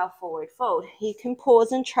 Exhale, forward fold. You can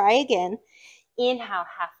pause and try again. Inhale,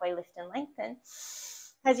 halfway lift and lengthen.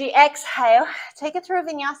 As you exhale, take it through a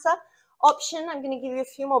vinyasa. Option, I'm going to give you a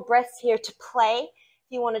few more breaths here to play.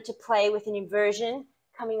 If you wanted to play with an inversion,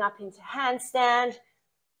 coming up into handstand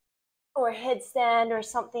or a headstand or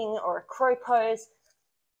something, or a crow pose.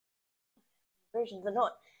 Inversions are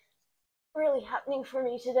not really happening for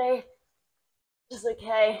me today. It's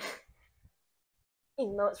okay,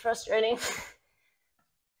 even though it's frustrating.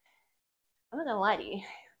 I'm not gonna lie to you.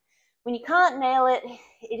 When you can't nail it,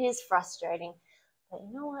 it is frustrating. But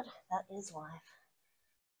you know what? That is life.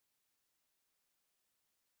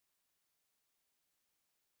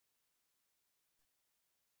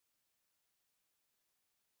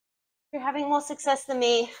 If you're having more success than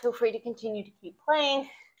me, feel free to continue to keep playing.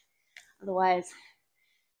 Otherwise,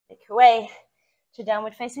 make your way to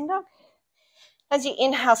downward facing dog. As you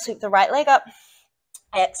inhale, sweep the right leg up.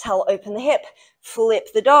 Exhale, open the hip, flip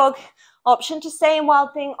the dog. Option to stay in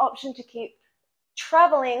wild thing, option to keep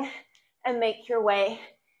traveling and make your way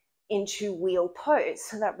into wheel pose.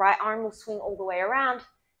 So that right arm will swing all the way around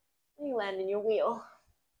and you land in your wheel.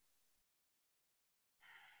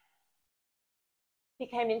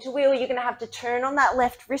 If you came into wheel, you're going to have to turn on that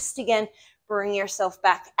left wrist again, bring yourself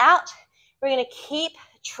back out. We're going to keep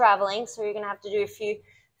traveling, so you're going to have to do a few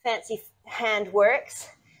fancy hand works.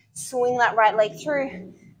 Swing that right leg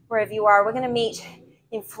through wherever you are. We're going to meet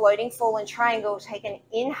in floating fallen triangle. Take an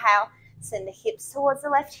inhale, send the hips towards the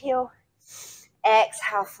left heel.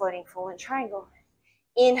 Exhale, floating fallen triangle.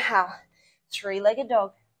 Inhale, three-legged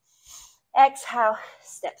dog. Exhale,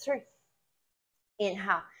 step through.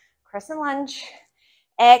 Inhale, crescent lunge.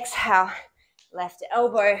 Exhale, left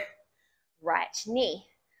elbow, right knee.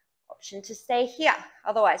 Option to stay here.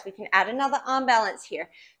 Otherwise, we can add another arm balance here.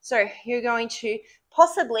 So you're going to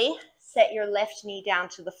possibly set your left knee down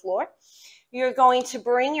to the floor. You're going to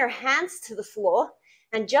bring your hands to the floor.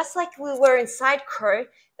 And just like we were in side crow,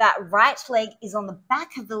 that right leg is on the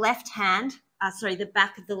back of the left hand, the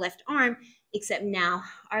back of the left arm, except now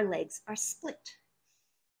our legs are split.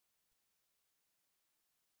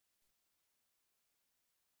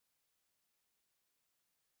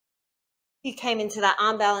 You came into that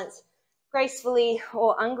arm balance gracefully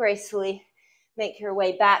or ungracefully. Make your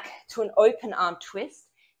way back to an open arm twist.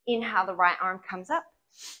 Inhale, the right arm comes up.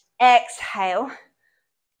 Exhale,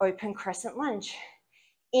 open crescent lunge.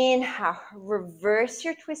 Inhale, reverse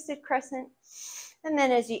your twisted crescent. And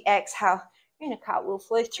then as you exhale, you're going to cartwheel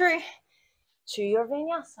flow through to your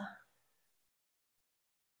vinyasa.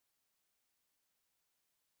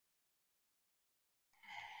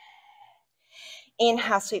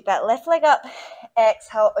 Inhale, sweep that left leg up.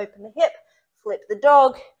 Exhale, open the hip, flip the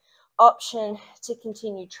dog. Option to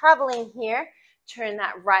continue traveling here. Turn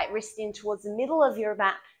that right wrist in towards the middle of your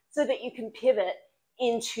mat so that you can pivot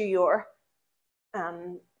into your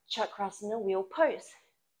chakrasana wheel pose.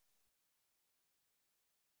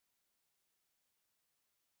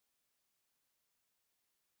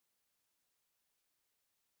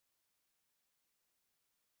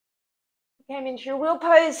 Came into your wheel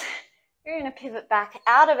pose. You're going to pivot back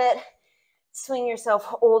out of it. Swing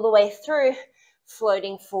yourself all the way through,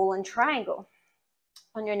 floating fallen triangle.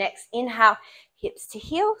 On your next inhale, hips to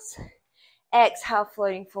heels. Exhale,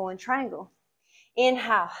 floating fallen triangle.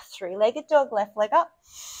 Inhale, three-legged dog, left leg up.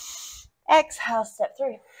 Exhale, step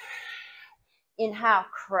through. Inhale,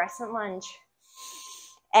 crescent lunge.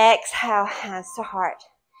 Exhale, hands to heart.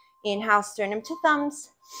 Inhale, sternum to thumbs.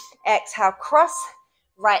 Exhale, cross,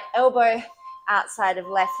 right elbow outside of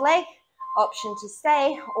left leg. Option to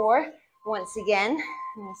stay, or once again,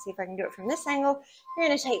 I'm going to see if I can do it from this angle. You're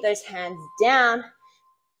going to take those hands down.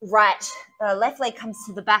 Left leg comes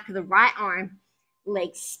to the back of the right arm.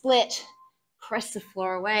 Legs split. Press the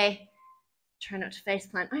floor away. Try not to face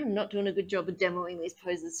plant. I am not doing a good job of demoing these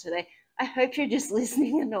poses today. I hope you're just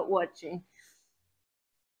listening and not watching.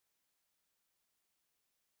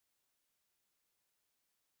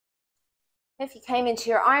 If you came into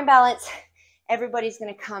your arm balance, everybody's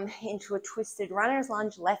going to come into a twisted runner's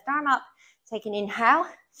lunge, left arm up. Take an inhale,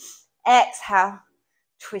 exhale,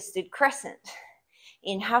 twisted crescent.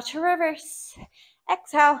 Inhale to reverse,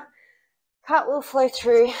 exhale, cartwheel flow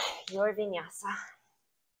through your vinyasa.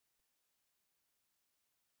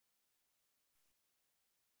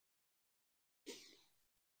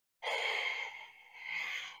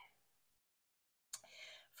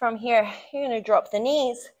 From here, you're going to drop the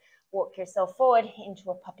knees, walk yourself forward into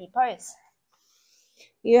a puppy pose.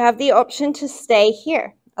 You have the option to stay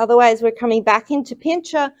here. Otherwise, we're coming back into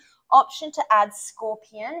pincher. Option to add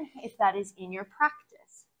scorpion if that is in your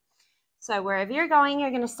practice. So wherever you're going,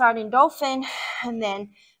 you're going to start in dolphin, and then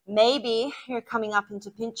maybe you're coming up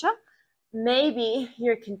into pincher. Maybe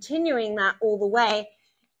you're continuing that all the way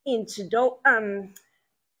into oh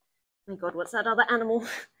my God, what's that other animal?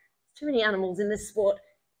 Too many animals in this sport.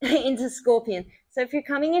 Into scorpion. So if you're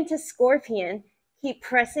coming into scorpion, keep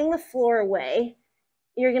pressing the floor away.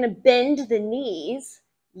 You're going to bend the knees.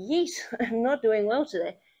 Yeet, I'm not doing well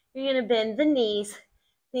today. You're going to bend the knees.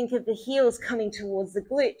 Think of the heels coming towards the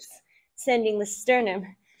glutes, sending the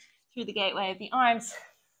sternum through the gateway of the arms.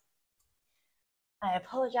 I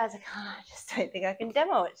apologize, I just don't think I can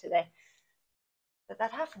demo it today. But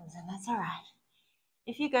that happens, and that's all right.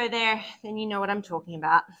 If you go there, then you know what I'm talking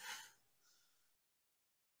about.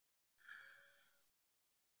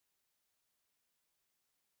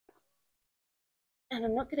 And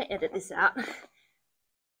I'm not going to edit this out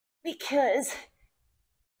because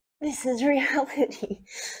this is reality.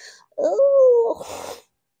 Oh.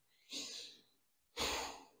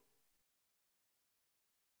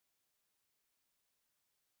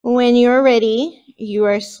 When you're ready, you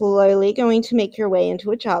are slowly going to make your way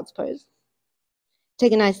into a child's pose.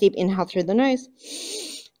 Take a nice deep inhale through the nose.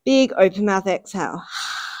 Big open mouth exhale.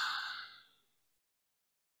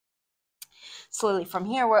 Slowly from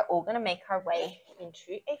here, we're all going to make our way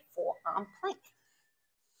into a forearm plank.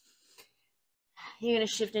 You're going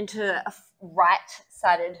to shift into a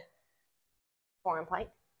right-sided forearm plank.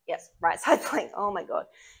 Yes, right-side plank. Oh my God.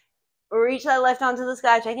 Reach that left arm to the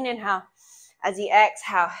sky. Take an inhale. As you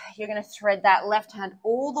exhale, you're going to thread that left hand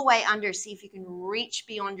all the way under. See if you can reach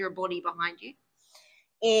beyond your body behind you.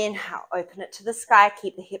 Inhale, open it to the sky.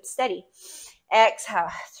 Keep the hips steady. Exhale,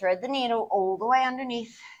 thread the needle all the way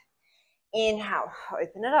underneath. Inhale,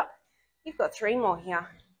 open it up. You've got 3 more here.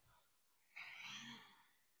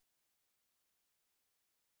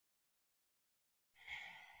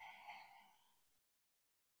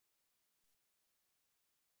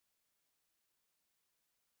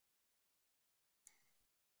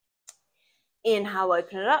 Inhale,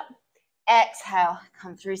 open it up. Exhale,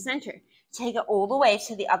 come through center. Take it all the way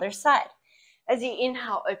to the other side. As you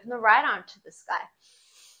inhale, open the right arm to the sky.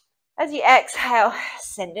 As you exhale,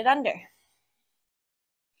 send it under.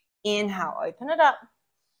 Inhale, open it up.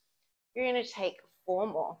 You're going to take 4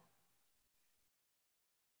 more.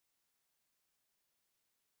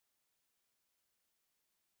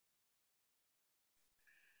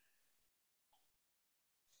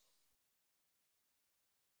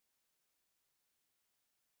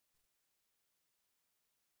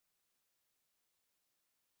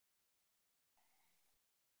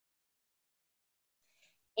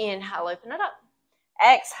 Inhale, open it up.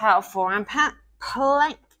 Exhale, forearm plank.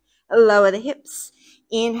 Lower the hips.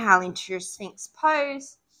 Inhale into your Sphinx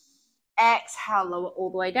pose. Exhale, lower all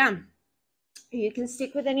the way down. You can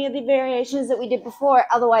stick with any of the variations that we did before.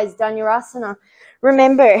 Otherwise, Dhanurasana.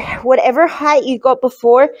 Remember, whatever height you got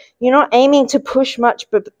before, you're not aiming to push much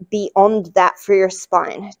but beyond that for your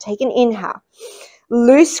spine. Take an inhale.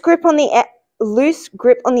 Loose grip on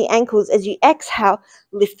the ankles. As you exhale,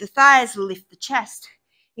 lift the thighs, lift the chest.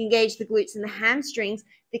 Engage the glutes and the hamstrings.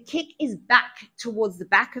 The kick is back towards the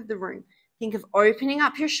back of the room. Think of opening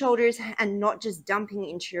up your shoulders and not just dumping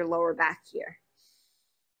into your lower back here.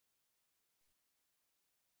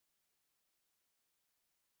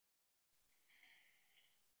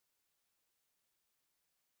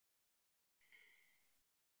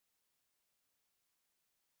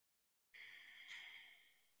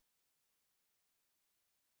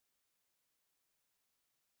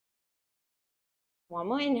 One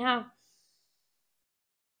more inhale.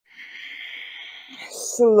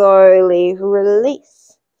 Slowly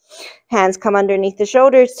release. Hands come underneath the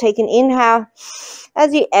shoulders. Take an inhale.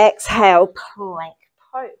 As you exhale, plank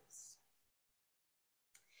pose.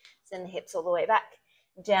 Send the hips all the way back.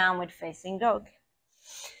 Downward facing dog.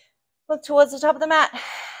 Look towards the top of the mat.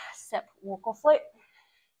 Step, walk or float.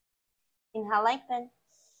 Inhale, lengthen.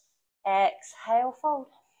 Exhale, fold.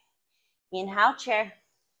 Inhale, chair.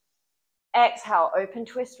 Exhale, open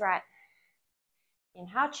twist right.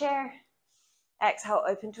 Inhale, chair. Exhale,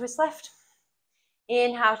 open twist left.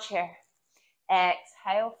 Inhale, chair.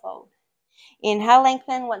 Exhale, fold. Inhale,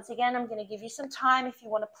 lengthen. Once again, I'm going to give you some time if you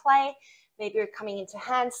want to play. Maybe you're coming into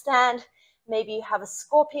handstand. Maybe you have a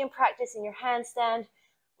scorpion practice in your handstand.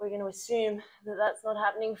 We're going to assume that that's not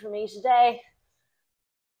happening for me today.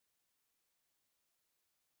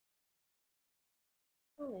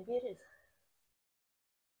 Oh, maybe it is.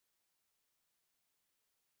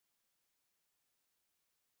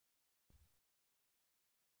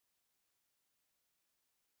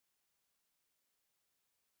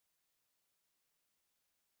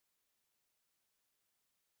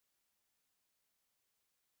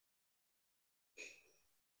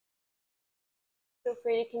 Feel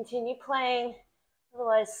free to continue playing.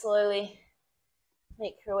 Otherwise, slowly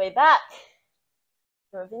make your way back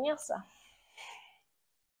for a vinyasa.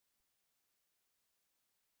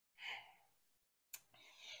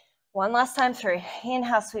 One last time through.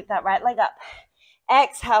 Inhale, sweep that right leg up.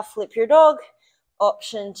 Exhale, flip your dog.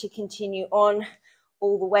 Option to continue on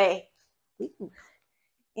all the way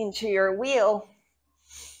into your wheel.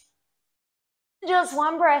 Just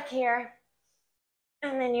one breath here.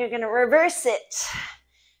 And then you're going to reverse it.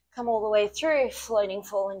 Come all the way through, floating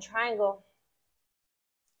fallen triangle.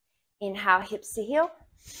 Inhale, hips to heel.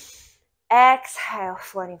 Exhale,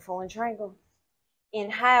 floating fallen triangle.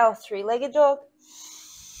 Inhale, three-legged dog.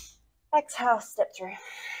 Exhale, step through.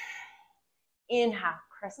 Inhale,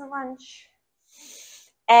 crescent lunge.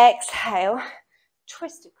 Exhale,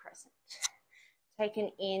 twisted crescent. Take an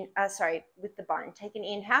with the bone. Take an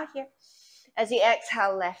inhale here. As you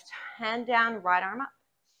exhale, left hand down, right arm up.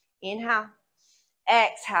 Inhale.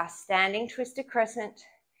 Exhale, standing twisted crescent.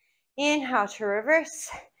 Inhale to reverse.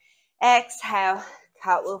 Exhale,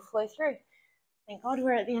 cartwheel flow through. Thank God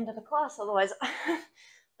we're at the end of the class, otherwise I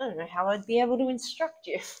don't know how I'd be able to instruct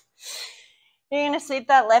you. You're going to sweep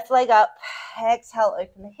that left leg up. Exhale,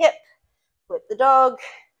 open the hip. Flip the dog.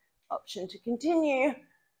 Option to continue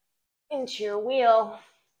into your wheel.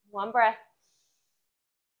 One breath.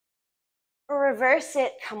 Reverse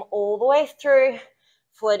it. Come all the way through.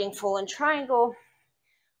 Floating fallen triangle.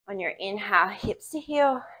 On your inhale, hips to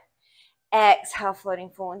heel. Exhale, floating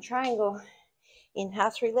fallen triangle. Inhale,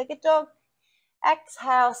 three-legged dog.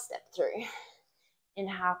 Exhale, step through.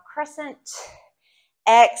 Inhale, crescent.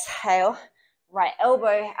 Exhale, right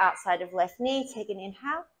elbow outside of left knee. Take an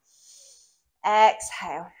inhale.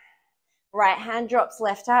 Exhale. Right hand drops,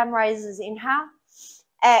 left arm raises. Inhale.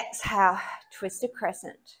 Exhale, twisted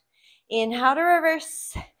crescent. Inhale to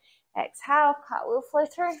reverse. Exhale, cartwheel flow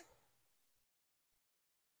through.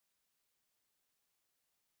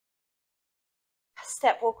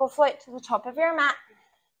 Step, walk or float to the top of your mat.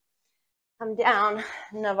 Come down,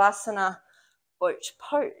 Navasana, boat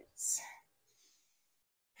pose.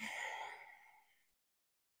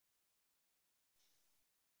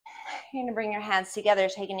 You're going to bring your hands together,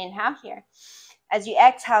 take an inhale here. As you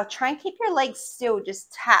exhale, try and keep your legs still.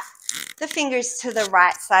 Just tap the fingers to the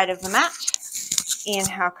right side of the mat.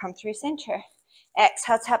 Inhale, come through center.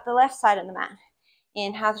 Exhale, tap the left side of the mat.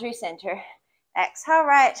 Inhale through center. Exhale,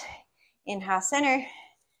 right. Inhale, center.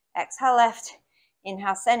 Exhale, left.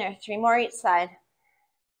 Inhale, center. Three more each side.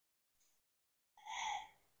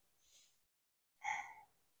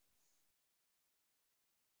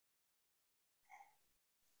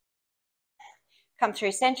 Come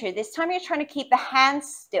through center. This time you're trying to keep the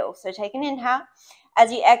hands still. So take an inhale.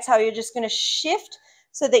 As you exhale, you're just going to shift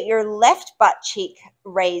so that your left butt cheek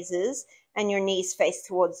raises and your knees face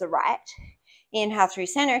towards the right. Inhale through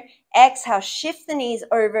center. Exhale, shift the knees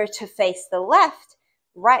over to face the left.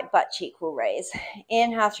 Right butt cheek will raise.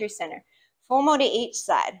 Inhale through center. Four more to each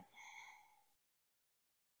side.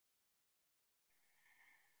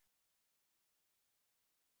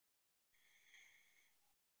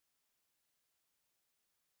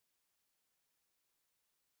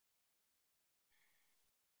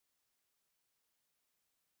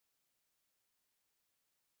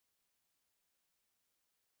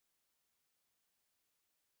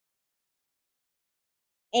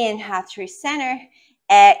 Inhale through center.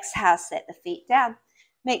 Exhale, set the feet down.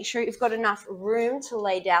 Make sure you've got enough room to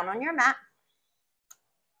lay down on your mat.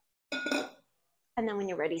 And then when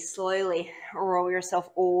you're ready, slowly roll yourself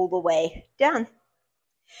all the way down.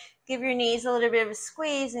 Give your knees a little bit of a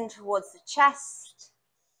squeeze in towards the chest.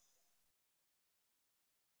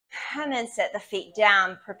 And then set the feet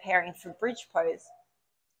down, preparing for bridge pose.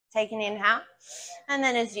 Take an inhale. And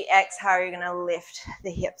then as you exhale, you're going to lift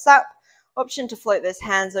the hips up. Option to float those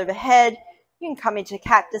hands overhead. You can come into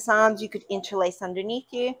cactus arms. You could interlace underneath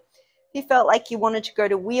you. If you felt like you wanted to go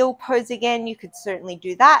to wheel pose again, you could certainly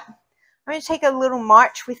do that. I'm going to take a little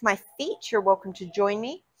march with my feet. You're welcome to join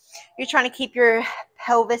me. You're trying to keep your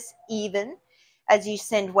pelvis even as you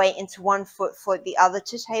send weight into one foot, float the other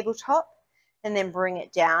to tabletop, and then bring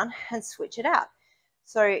it down and switch it out.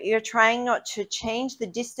 So you're trying not to change the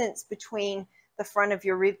distance between the front of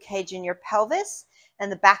your rib cage and your pelvis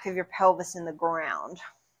and the back of your pelvis in the ground.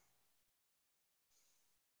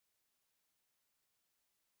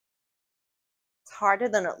 It's harder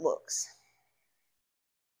than it looks.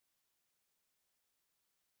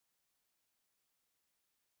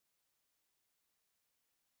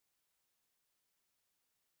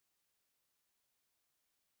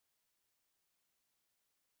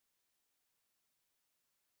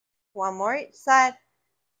 One more each side.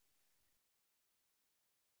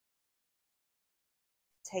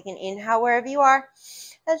 Take an inhale wherever you are.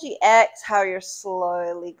 As you exhale, you're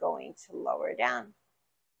slowly going to lower down.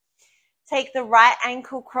 Take the right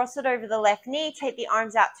ankle, cross it over the left knee. Take the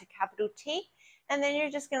arms out to capital T. And then you're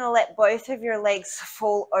just going to let both of your legs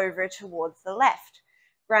fall over towards the left.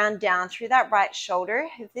 Ground down through that right shoulder.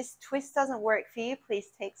 If this twist doesn't work for you, please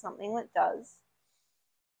take something that does.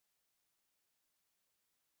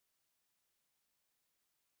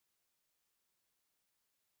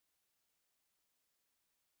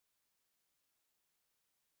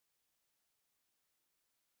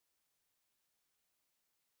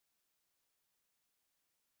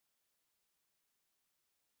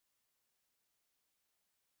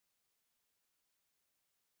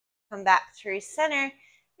 Come back through center.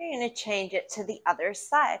 You're going to change it to the other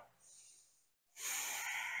side.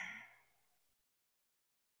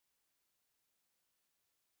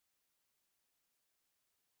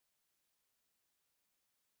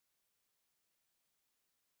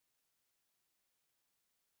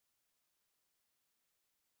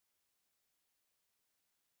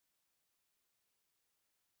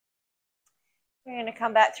 We're going to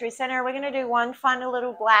come back through center. We're going to do one final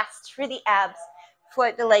little blast for the abs.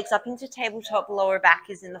 Float the legs up into tabletop. Lower back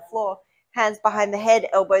is in the floor. Hands behind the head,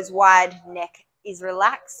 elbows wide. Neck is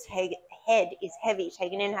relaxed. Head is heavy.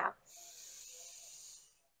 Take an inhale.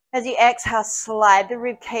 As you exhale, slide the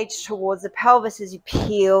rib cage towards the pelvis as you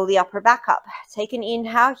peel the upper back up. Take an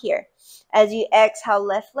inhale here. As you exhale,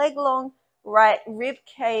 left leg long, right rib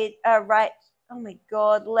cage, left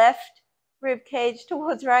rib cage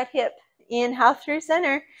towards right hip. Inhale through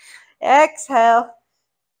center. Exhale.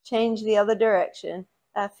 Change the other direction.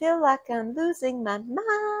 I feel like I'm losing my mind.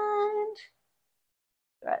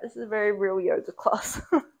 All right, this is a very real yoga class.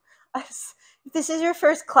 If this is your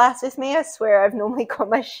first class with me, I swear I've normally got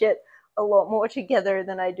my shit a lot more together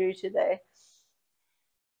than I do today.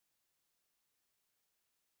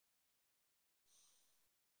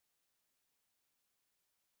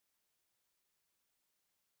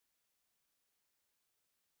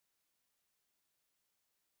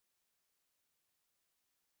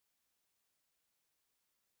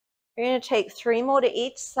 You're going to take 3 more to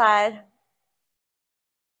each side.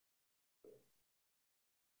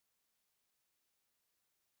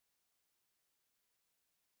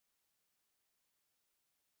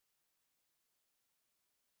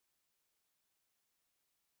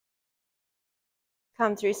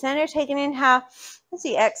 Come through center, take an inhale. As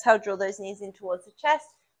you exhale, draw those knees in towards the chest.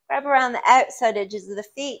 Grab around the outside edges of the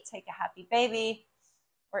feet. Take a happy baby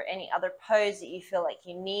or any other pose that you feel like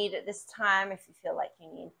you need at this time. If you feel like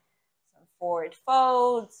you need some forward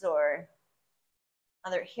folds or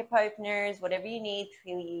other hip openers, whatever you need,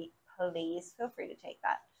 please feel free to take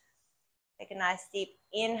that. Take a nice deep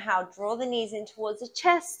inhale. Draw the knees in towards the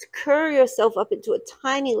chest. Curl yourself up into a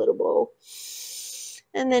tiny little ball.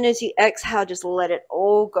 And then as you exhale, just let it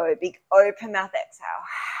all go. Big open mouth exhale.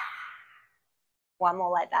 One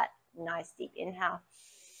more like that. Nice deep inhale.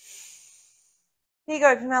 Big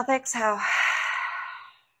open mouth exhale.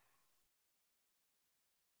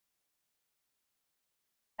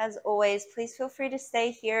 As always, please feel free to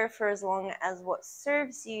stay here for as long as what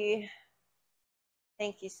serves you.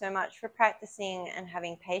 Thank you so much for practicing and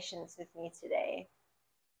having patience with me today.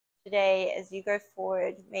 Today, as you go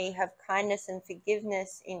forward, may you have kindness and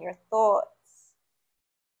forgiveness in your thoughts,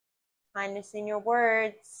 kindness in your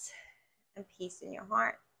words, and peace in your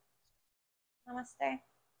heart. Namaste.